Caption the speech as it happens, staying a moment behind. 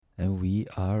And we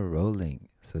are rolling.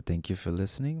 So thank you for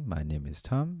listening. My name is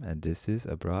Tom, and this is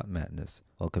Abroad Madness.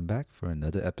 Welcome back for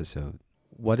another episode.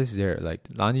 What is there? Like,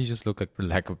 Lani just look like, for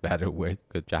lack of better word,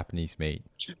 a Japanese maid.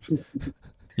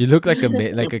 You look like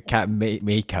a cat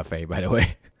maid cafe, by the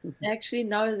way. Actually,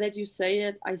 now that you say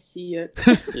it, I see it.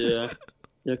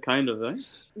 Yeah, kind of, eh?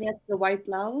 That's the white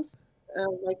blouse,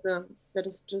 that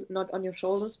is just not on your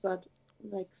shoulders, but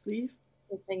like sleeve,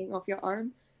 that's hanging off your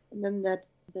arm, and then that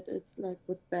it's like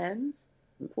with bands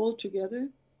pulled together,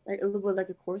 like a little bit like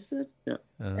a corset.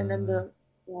 And then the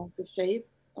shape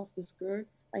of the skirt,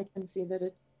 I can see that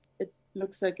it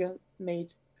looks like a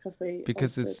maid cafe.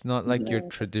 Because outfit. it's not like your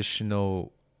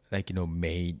traditional,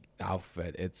 maid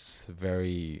outfit. It's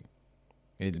very.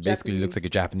 It basically looks like a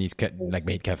Japanese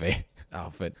maid cafe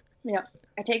outfit. Yeah,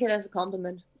 I take it as a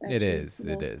compliment. Actually. It is.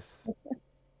 It is.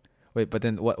 Wait, but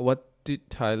then what did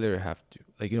Tyler have to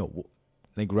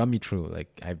run me through?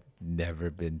 Like, I've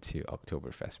never been to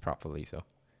Oktoberfest properly, so.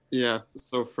 Yeah,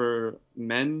 so for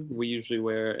men, we usually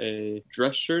wear a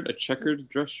dress shirt, a checkered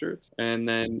dress shirt, and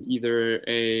then either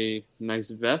a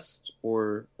nice vest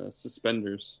or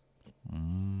suspenders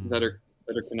that are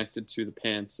connected to the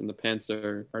pants, and the pants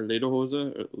are lederhose,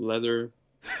 or leather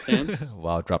pants.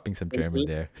 Wow, dropping some German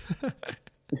there.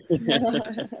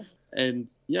 And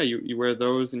yeah, you wear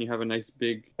those, and you have a nice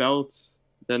big belt.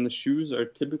 Then the shoes are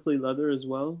typically leather as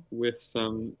well, with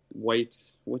some white.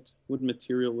 What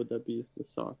material would that be? The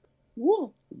sock.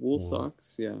 Wool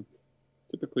socks. Yeah,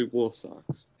 typically wool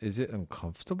socks. Is it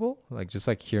uncomfortable? Like, just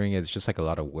like hearing it, it's just like a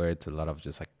lot of words, a lot of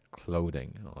just like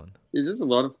clothing on. It is a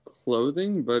lot of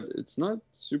clothing, but it's not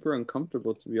super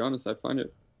uncomfortable, to be honest. I find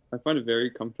it very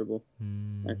comfortable,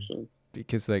 actually.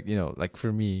 Because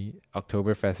for me,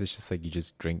 Oktoberfest is just like you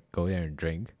just go there and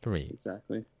drink for me.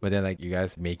 Exactly. But then you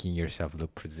guys making yourself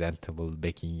look presentable,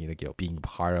 making being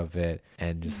part of it,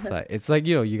 and just like it's like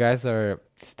you guys are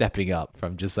stepping up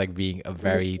from just like being a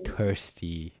very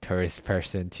thirsty tourist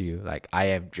person to like, I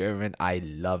am German, I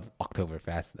love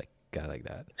Oktoberfest, like kind of like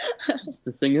that.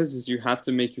 The thing is you have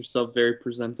to make yourself very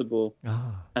presentable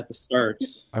at the start.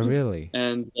 Oh, really?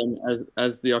 And then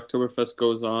as the Oktoberfest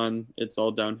goes on, it's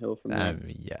all downhill from there.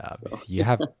 Yeah, so. You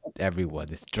have everyone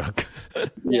is drunk.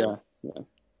 Yeah.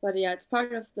 But yeah, it's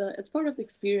part of the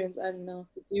experience. I don't know.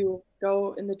 If you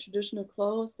go in the traditional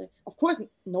clothes, of course,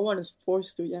 no one is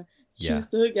forced to. Yeah. You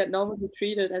still get normally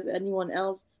treated as anyone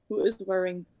else who is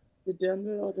wearing the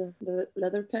dirndl or the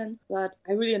leather pants. But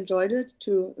I really enjoyed it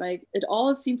too. Like, it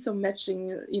all seemed so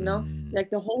matching, like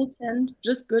the whole tent,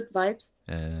 just good vibes,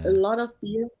 a lot of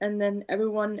beer, and then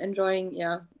everyone enjoying,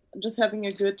 just having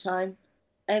a good time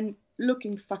and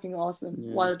looking fucking awesome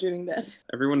while doing that.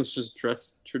 Everyone is just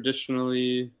dressed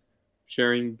traditionally,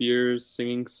 sharing beers,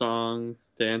 singing songs,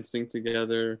 dancing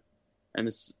together, and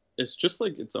it's just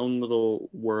like its own little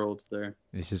world there.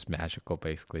 It's just magical,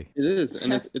 basically. It is,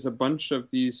 and it's a bunch of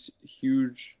these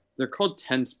huge. They're called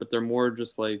tents, but they're more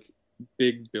just like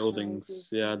big buildings.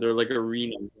 Yeah, they're like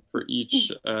arena for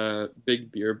each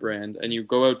big beer brand, and you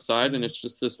go outside, and it's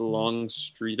just this long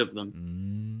street of them.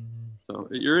 So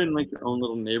you're in like your own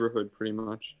little neighborhood, pretty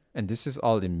much. And this is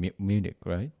all in Munich,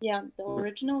 right? Yeah, the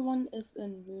original one is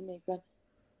in Munich, but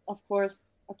of course,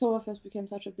 Oktoberfest became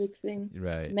such a big thing.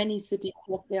 Right. Many cities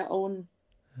have their own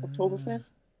Oktoberfest,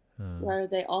 where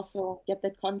they also get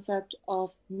that concept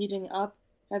of meeting up,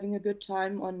 having a good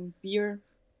time on beer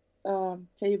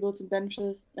tables and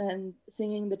benches, and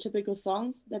singing the typical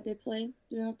songs that they play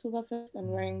during Oktoberfest, and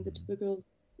wearing the typical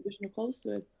traditional clothes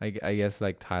to it. I guess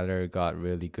like Tyler got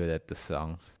really good at the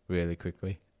songs really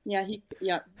quickly. Yeah, he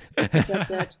got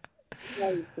that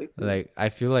very quickly. Like, I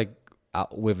feel like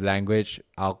with language,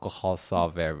 alcohol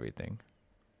solves everything.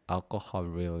 Alcohol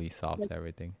really solves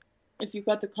everything. If you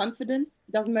got the confidence,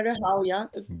 doesn't matter how,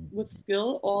 if with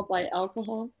skill or by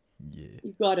alcohol,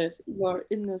 you got it. You're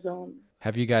in the zone.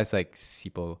 Have you guys like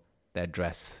people that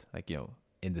dress like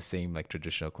in the same like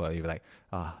traditional clothes? You're like,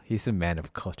 he's a man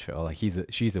of culture, or like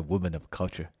she's a woman of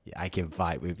culture. Yeah, I can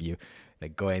vibe with you.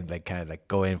 Like go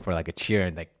in for like a cheer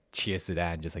and like cheers to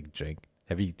that and just like drink.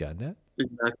 Have you done that?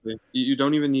 Exactly. You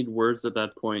don't even need words at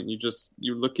that point.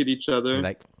 You look at each other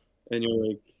and you're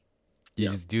like, you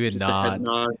just do a just nod. A head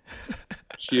nod.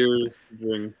 Cheers,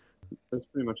 drink. That's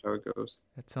pretty much how it goes.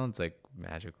 That sounds like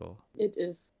magical. It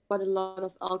is, but a lot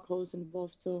of alcohol is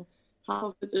involved, so half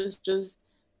of it is just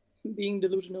being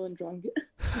delusional and drunk.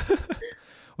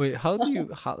 Wait,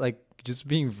 just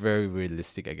being very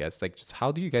realistic, I guess, like, just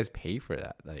how do you guys pay for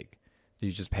that? Like, do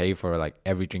you just pay for like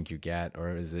every drink you get,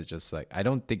 or is it just like, I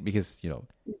don't think, because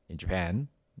in Japan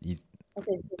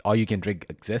all you can drink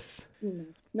exists.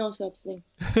 No such thing.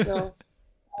 So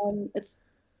it's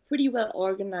pretty well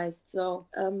organized. So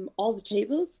all the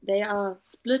tables, they are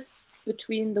split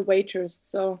between the waiters.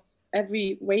 So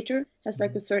every waiter has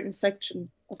like a certain section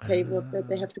of tables that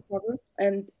they have to cover.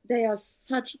 And they are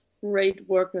such great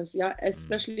workers, yeah,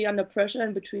 especially under pressure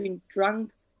and between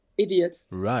drunk idiots.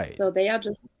 Right. So they are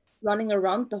just running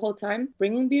around the whole time,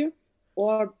 bringing beer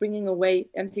or bringing away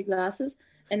empty glasses.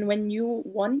 And when you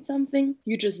want something,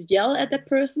 you just yell at that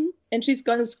person and she's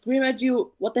going to scream at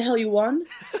you, what the hell you want?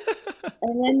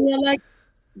 And then you're like,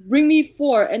 bring me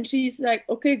 4. And she's like,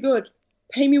 okay, good.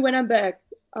 Pay me when I'm back.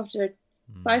 After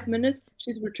 5 minutes,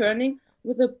 she's returning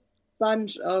with a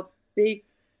bunch of big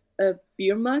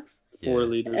beer mugs. 4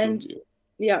 liters And of beer.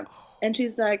 yeah. And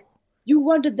she's like, you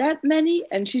wanted that many?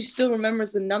 And she still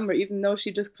remembers the number, even though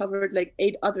she just covered like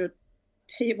 8 other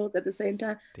tables at the same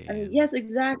time. I mean, yes,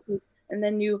 exactly. And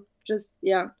then you just,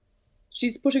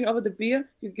 she's pushing over the beer,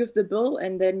 you give the bill,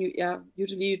 and then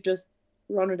usually you just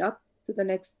run it up to the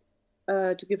next,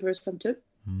 to give her some tip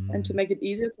and to make it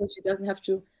easier so she doesn't have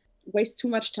to waste too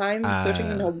much time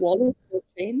searching in her wallet for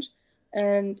change.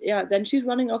 And then she's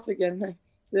running off again. Like,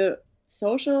 the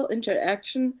social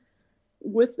interaction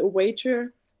with a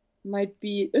waiter might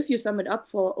be, if you sum it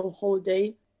up for a whole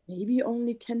day, maybe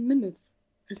only 10 minutes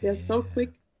because they're so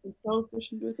quick and so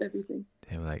efficient with everything.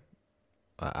 They're like,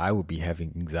 I would be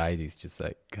having anxieties, just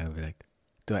like kind of like,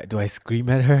 do I scream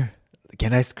at her?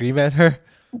 Can I scream at her?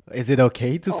 Is it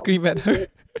okay to scream at her?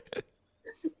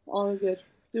 All good,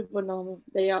 super normal.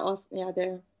 They are also,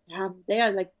 they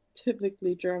are like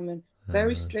typically German,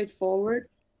 very straightforward.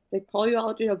 They call you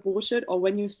out your bullshit or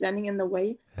when you're standing in the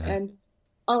way. And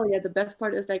the best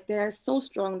part is like they are so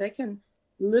strong. They can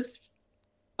lift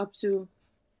up to,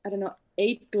 I don't know,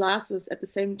 8 glasses at the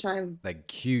same time. Like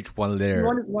huge 1 liter.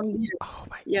 One is 1 liter. Oh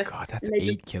my God, that's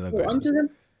 8 kilograms. Go onto them,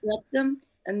 grab them,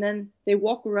 and then they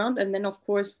walk around. And then, of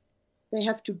course, they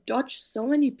have to dodge so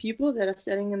many people that are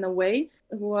standing in the way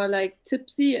who are like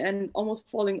tipsy and almost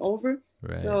falling over.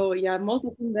 Right. So most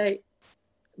of them,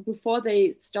 before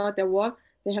they start their walk,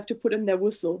 they have to put in their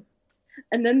whistle.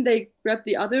 And then they grab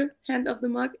the other hand of the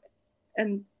mug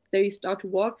and they start to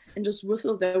walk and just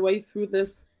whistle their way through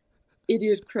this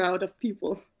idiot crowd of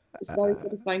people. It's very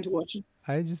satisfying to watch.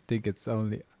 I just think it's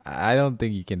only, I don't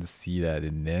think you can see that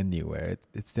in anywhere.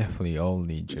 It's definitely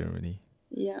only in Germany.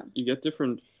 Yeah. You get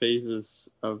different phases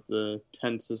of the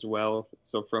tents as well.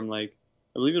 So from like,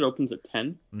 I believe it opens at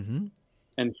 10. Mm-hmm.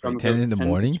 And from 10 in the 10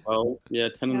 morning? To 12,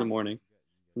 10 in the morning.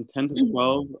 From 10 to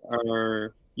 12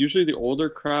 are usually the older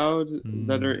crowd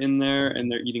that are in there and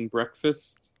they're eating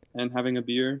breakfast and having a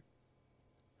beer.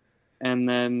 And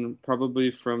then probably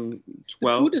from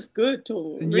 12. The food is good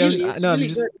too. Really,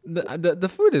 the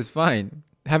food is fine.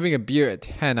 Having a beer at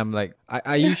 10, I'm like,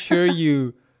 are you sure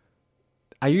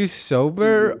are you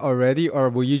sober already, or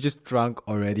were you just drunk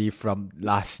already from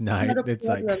last night? It's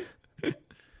like,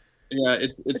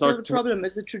 it's not a problem.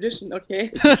 It's a tradition, okay?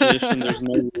 It's a tradition.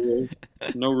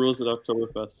 There's no rules at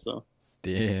Oktoberfest, so.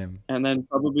 Damn. And then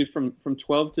probably from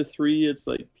 12 to 3, it's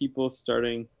like people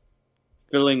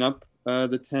filling up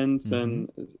the tents and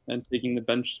taking the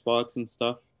bench spots and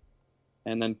stuff.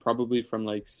 And then probably from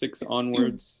like 6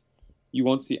 onwards, you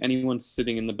won't see anyone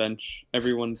sitting in the bench.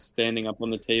 Everyone's standing up on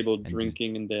the table,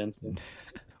 drinking and dancing.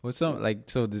 So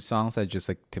the songs are just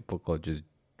like typical, just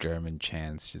German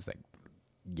chants, just like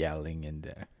yelling in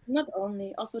there. Not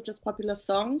only, also just popular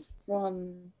songs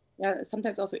from,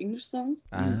 sometimes also English songs.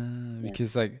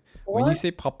 Because like when you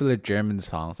say popular German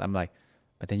songs, I'm like,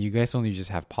 but then you guys only just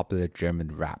have popular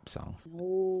German rap songs.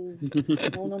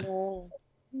 No.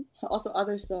 Also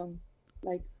other songs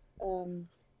like,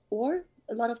 or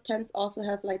a lot of tents also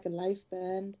have like a live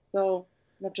band. So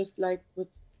not just like with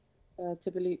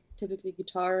typically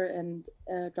guitar and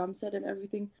drum set and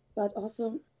everything, but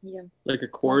also like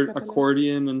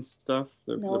accordion and stuff.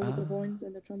 With the horns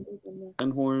and the trumpet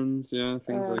and horns,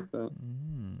 things like that.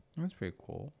 That's pretty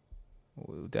cool.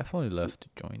 We'll definitely love to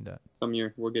join that. Some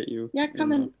year we'll get you. Yeah,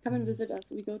 come and visit us.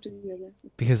 We go together.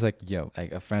 Because like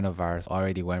a friend of ours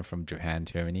already went from Japan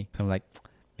to Germany. So I'm like,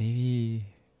 maybe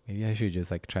I should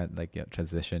just like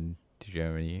transition to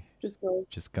Germany. Just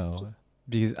go.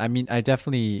 Because I mean, I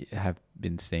definitely have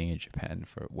been staying in Japan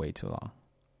for way too long.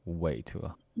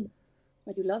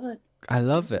 But you love it. I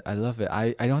love it.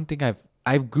 I don't think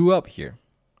I grew up here.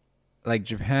 Like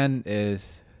Japan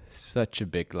is such a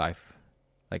big life,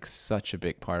 like such a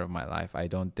big part of my life. I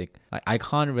don't think I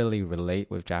can't really relate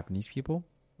with Japanese people,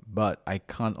 but I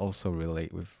can't also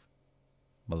relate with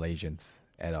Malaysians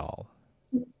at all.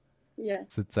 Yeah.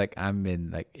 So it's like I'm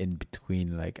in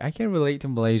between. Like I can relate to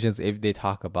Malaysians if they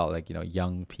talk about like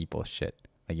young people shit.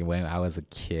 Like when I was a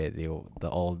kid,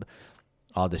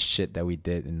 all the shit that we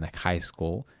did in like high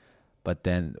school. But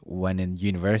then when in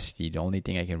university, the only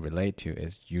thing I can relate to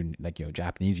is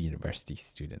Japanese university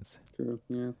students. True.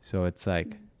 Yeah. So it's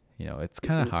like, it's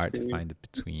kind of Good hard to experience. find the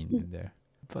between in there.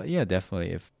 But yeah,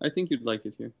 definitely. I think you'd like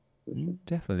it here. For sure.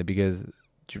 Definitely, because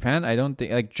Japan, I don't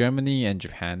think, like Germany and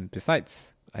Japan,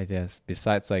 besides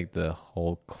like the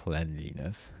whole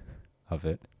cleanliness of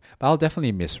it. But I'll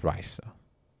definitely miss rice, though,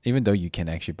 even though you can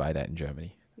actually buy that in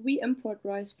Germany. We import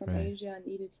rice from Right. Asia and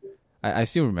eat it here. I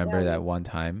still remember Yeah. that one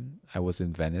time I was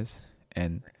in Venice,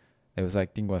 and it was like,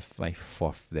 I think it was my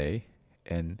 4th day,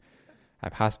 and I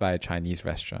passed by a Chinese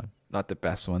restaurant. Not the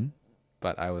best one,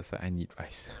 but I was like, I need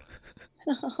rice.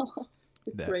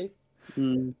 Yeah. Great.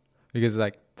 Mm. Because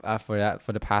like for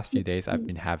the past few days I've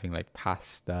been having like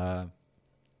pasta,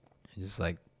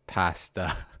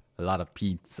 a lot of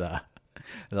pizza,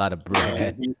 a lot of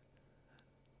bread.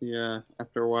 Yeah.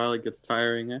 After a while, it gets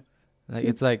tiring. Eh? Like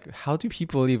it's like, how do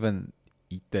people even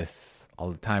eat this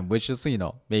all the time? Which is,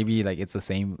 maybe like it's the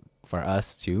same for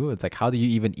us too. It's like, how do you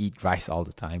even eat rice all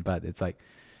the time? But it's like,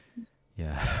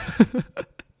 yeah.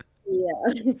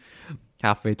 Yeah.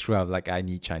 Halfway through I'm like, I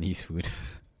need Chinese food.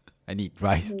 I need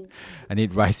rice. Mhm. I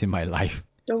need rice in my life.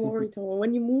 Don't worry, Tom.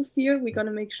 When you move here, we're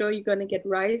gonna make sure you're gonna get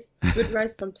rice, good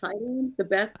rice from Thailand, the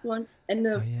best one, and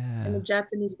Oh a yeah.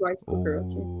 Japanese rice cooker.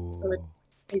 Okay, so it Oh,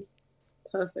 tastes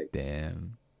perfect.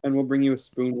 damn. And we'll bring you a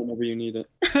spoon whenever you need it.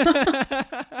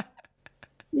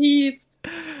 Leave.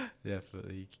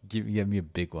 Definitely. Give me a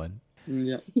big one.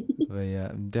 Yeah. But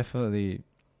yeah, definitely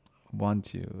want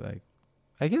to, like,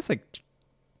 I guess like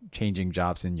changing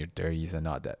jobs in your 30s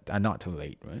are not too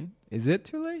late, right? Is it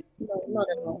too late? No, not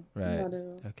at all. Right. Not at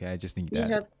all. Okay, I just need We that.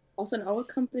 have also in our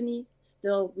company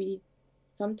still we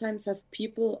sometimes have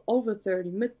people over 30,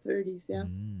 mid-30s, yeah,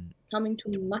 coming to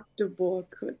Magdeburg,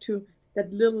 to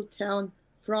that little town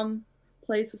from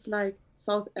places like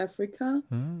South Africa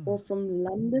or from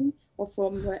London or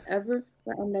from wherever,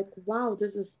 where I'm like, wow,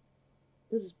 this is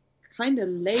kind of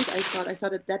late. I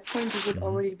thought at that point you would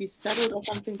already be settled or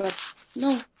something, but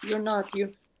no, you're not.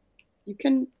 You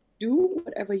can do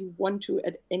whatever you want to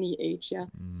at any age, yeah.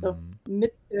 So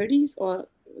mid-30s or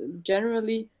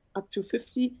generally up to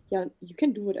 50, yeah, you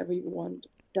can do whatever you want.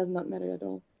 Does not matter at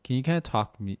all. Can you kind of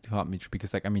talk me through,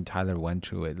 because like, I mean, Tyler went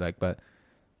through it, like, but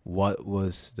what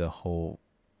was the whole,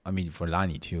 I mean, for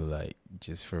Lani too, like,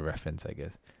 just for reference, I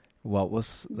guess, what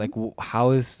was like,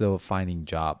 how is the finding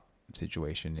job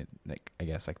situation in, like, I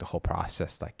guess, like the whole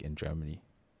process, like in Germany?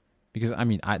 Because I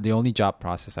mean, the only job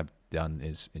process I've done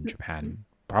is in Japan.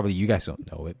 Probably you guys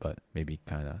don't know it, but maybe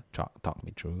kind of talk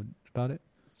me through about it.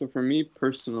 So for me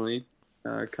personally,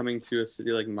 coming to a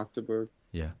city like Magdeburg,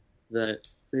 Yeah. that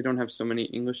they don't have so many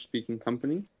English-speaking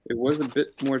companies, it was a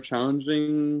bit more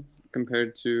challenging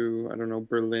compared to, I don't know,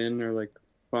 Berlin or like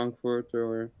Frankfurt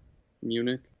or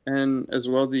Munich. And as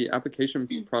well, the application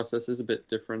process is a bit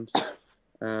different.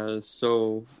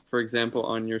 So, for example,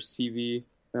 on your CV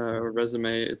or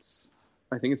resume,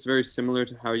 I think it's very similar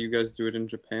to how you guys do it in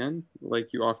Japan.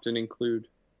 Like you often include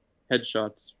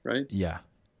headshots, right? Yeah.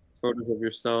 Photos of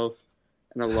yourself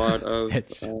and a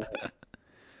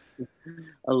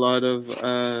lot of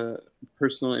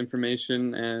personal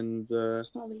information and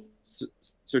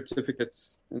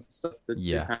certificates and stuff that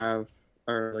you have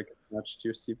are like attached to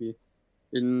your CV.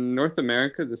 In North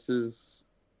America, this is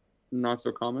not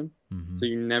so common. So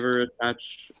you never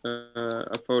attach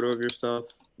a photo of yourself.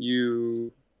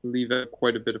 You leave out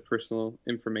quite a bit of personal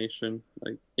information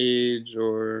like age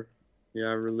or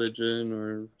religion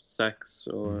or sex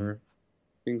or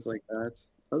things like that.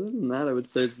 Other than that, I would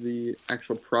say the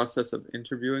actual process of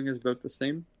interviewing is about the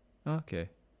same. Okay.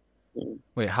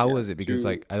 Wait, how was it? Because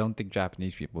like, I don't think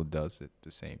Japanese people does it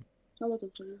the same. How was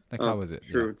it for you? Like, how was it?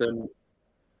 True. Then,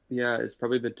 it's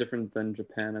probably a bit different than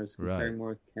Japan. I was comparing more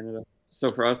with Canada.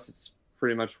 So for us, it's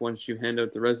pretty much once you hand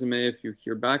out the resume, if you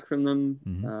hear back from them,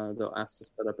 they'll ask to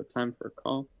set up a time for a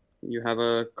call. You have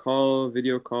a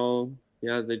video call.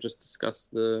 Yeah, they just discuss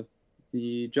the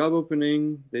job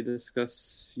opening. They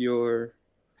discuss your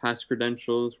past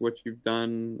credentials, what you've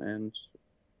done, and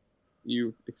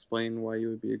you explain why you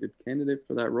would be a good candidate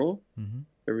for that role.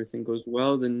 If everything goes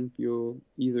well, then you'll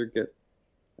either get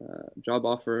a job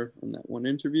offer on that one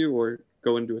interview or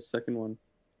go and do a second one.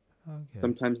 Okay.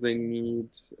 Sometimes they need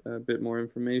a bit more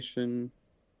information,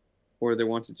 or they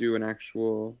want to do an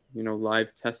actual,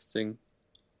 live testing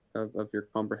of your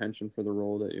comprehension for the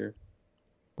role that you're.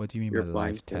 What do you mean by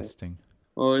live testing?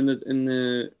 Well, in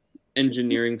the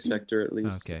engineering sector, at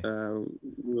least,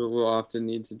 we'll often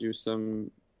need to do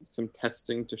some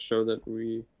testing to show that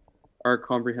we are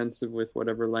comprehensive with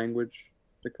whatever language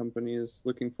the company is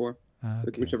looking for,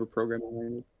 with whichever programming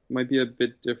language. might be a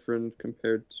bit different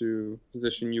compared to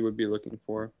position you would be looking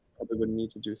for. Probably would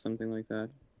need to do something like that.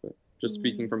 But just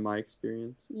speaking from my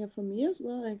experience. Yeah, for me as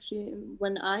well, actually.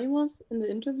 When I was in the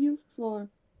interview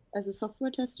as a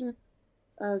software tester,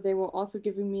 they were also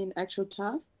giving me an actual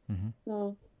task.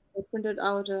 So I printed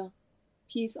out a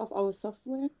piece of our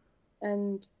software,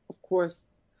 and of course,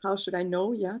 how should I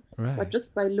know? Yeah, Right. but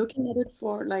just by looking at it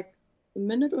for like a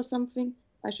minute or something,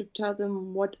 I should tell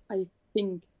them what I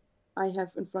think I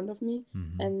have in front of me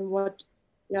and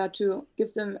to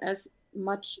give them as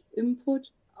much input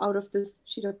out of this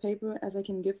sheet of paper as I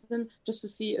can give them, just to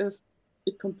see if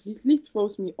it completely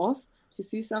throws me off to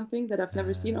see something that I've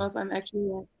never seen, or if I'm actually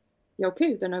like, yeah,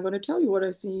 okay, then I'm going to tell you what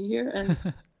I see here. And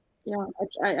yeah,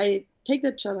 I take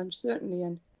that challenge, certainly.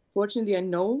 And fortunately, I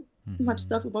know much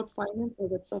stuff about finance, or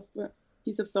that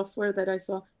piece of software that I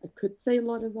saw, I could say a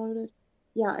lot about it.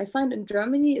 Yeah, I find in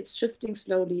Germany, it's shifting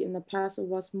slowly. In the past, it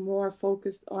was more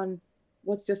focused on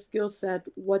what's your skill set,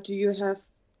 what do you have,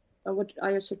 what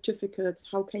are your certificates,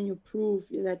 how can you prove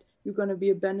that you're going to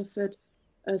be a benefit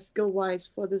skill-wise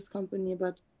for this company.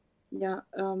 But yeah,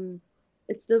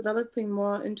 it's developing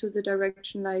more into the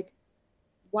direction like,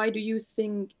 why do you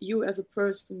think you as a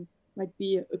person might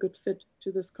be a good fit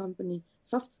to this company?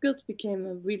 Soft skills became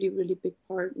a really, really big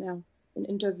part now in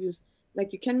interviews.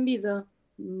 Like, you can be the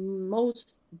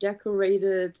most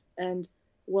decorated and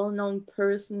well-known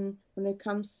person when it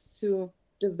comes to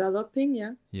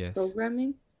developing,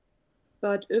 programming.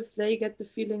 But if they get the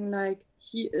feeling like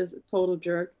he is a total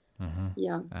jerk,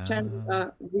 chances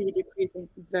are really decreasing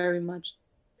very much,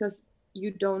 because you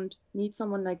don't need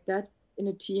someone like that in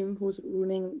a team who's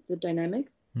ruining the dynamic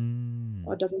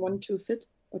or doesn't want to fit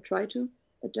or try to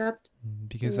adapt.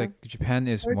 Because like Japan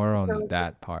is more on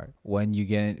that part. When you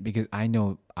get, because I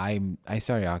know I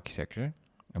started architecture,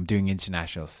 I'm doing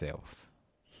international sales.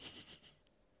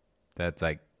 That's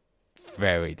like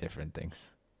very different things.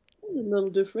 A little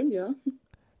different, yeah.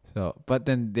 So, but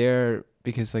then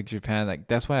because like Japan, like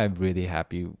that's why I'm really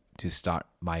happy to start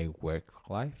my work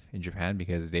life in Japan,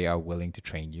 because they are willing to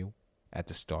train you at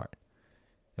the start.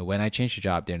 And when I change the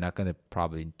job, they're not gonna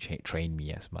probably train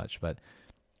me as much. But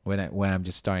when I'm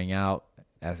just starting out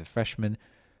as a freshman,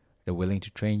 they're willing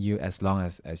to train you as long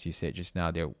as you said just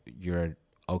now, you're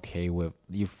okay with,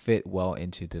 you fit well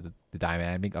into the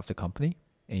dynamic of the company,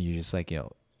 and you're just like,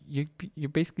 you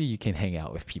basically, you can hang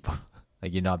out with people.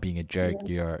 Like, you're not being a jerk,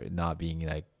 you're not being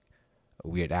like a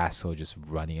weird asshole just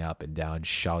running up and down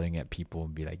shouting at people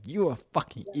and be like, you're a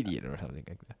fucking idiot or something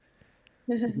like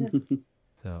that.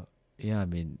 So yeah, I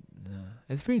mean,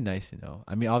 it's pretty nice,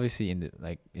 I mean, obviously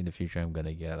in the future, I'm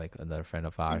gonna get like another friend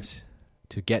of ours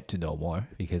to get to know more,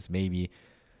 because maybe,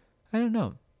 I don't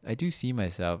know, I do see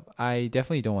myself, I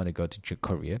definitely don't want to go to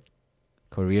Korea.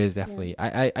 Korea is definitely,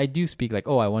 I do speak like,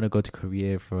 I want to go to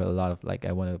Korea for a lot of, like,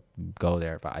 I want to go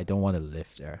there, but I don't want to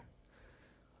live there.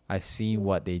 I've seen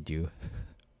what they do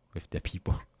with the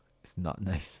people. It's not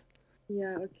nice.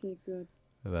 Yeah, okay, good.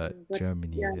 But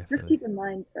Germany, definitely. Just keep in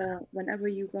mind, whenever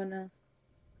you're gonna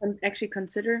actually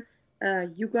consider,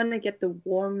 you're gonna get the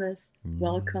warmest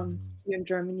welcome here in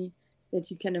Germany that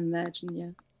you can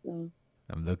imagine, So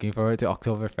I'm looking forward to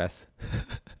Oktoberfest.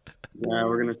 Yeah,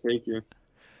 we're gonna take you.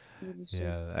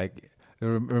 Yeah, like,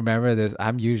 remember this,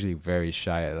 I'm usually very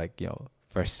shy at like,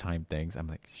 first time things. I'm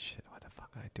like, shit, what the fuck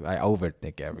I do? I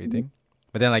overthink everything.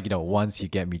 But then, like, once you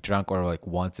get me drunk, or like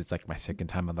once it's like my second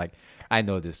time, I'm like, I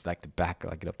know this like the back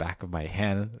of my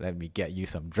hand. Let me get you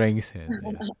some drinks.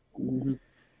 And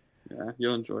yeah,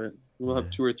 you'll enjoy it. We'll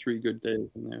have 2 or 3 good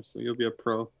days in there, so you'll be a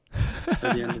pro at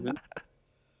the end of it.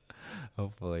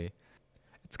 Hopefully.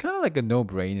 It's kind of like a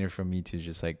no-brainer for me to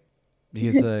just like,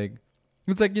 because like,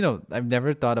 it's like, I've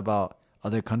never thought about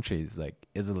other countries like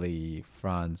Italy,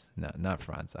 France. No, not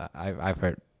France. I've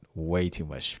heard way too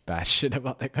much bad shit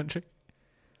about that country.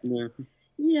 Yeah,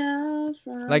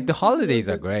 France. Like, the holidays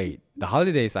are great. The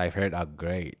holidays I've heard are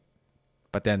great,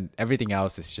 but then everything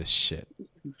else is just shit.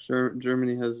 Sure,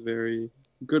 Germany has very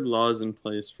good laws in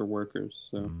place for workers.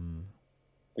 So,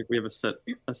 like, we have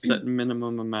a set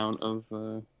minimum amount of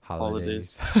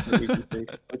holidays that we can take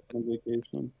on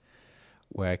vacation.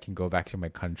 Where I can go back to my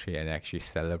country and actually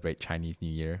celebrate Chinese New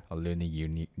Year or Lunar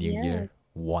New Year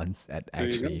once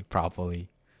actually properly.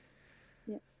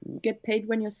 Yeah, you get paid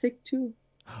when you're sick too.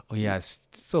 Oh yeah, it's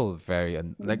still very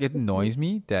like, it annoys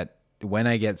me that when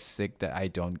I get sick that I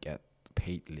don't get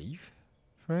paid leave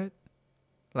for it.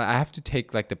 Like, I have to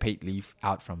take like the paid leave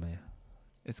out from it.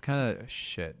 It's kind of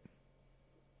shit.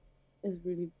 It's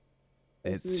really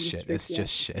shit. Strict, it's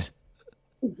just shit.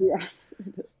 Yes.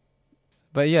 It is.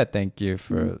 But yeah, thank you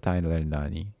for time to learn,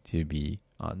 Nani, to be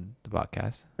on the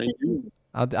podcast. Thank you.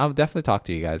 I'll definitely talk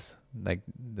to you guys like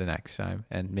the next time,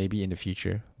 and maybe in the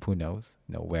future. Who knows?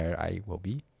 Where I will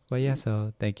be. But yeah,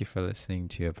 so thank you for listening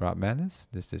to Abroad Madness.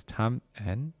 This is Tom,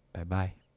 and bye bye.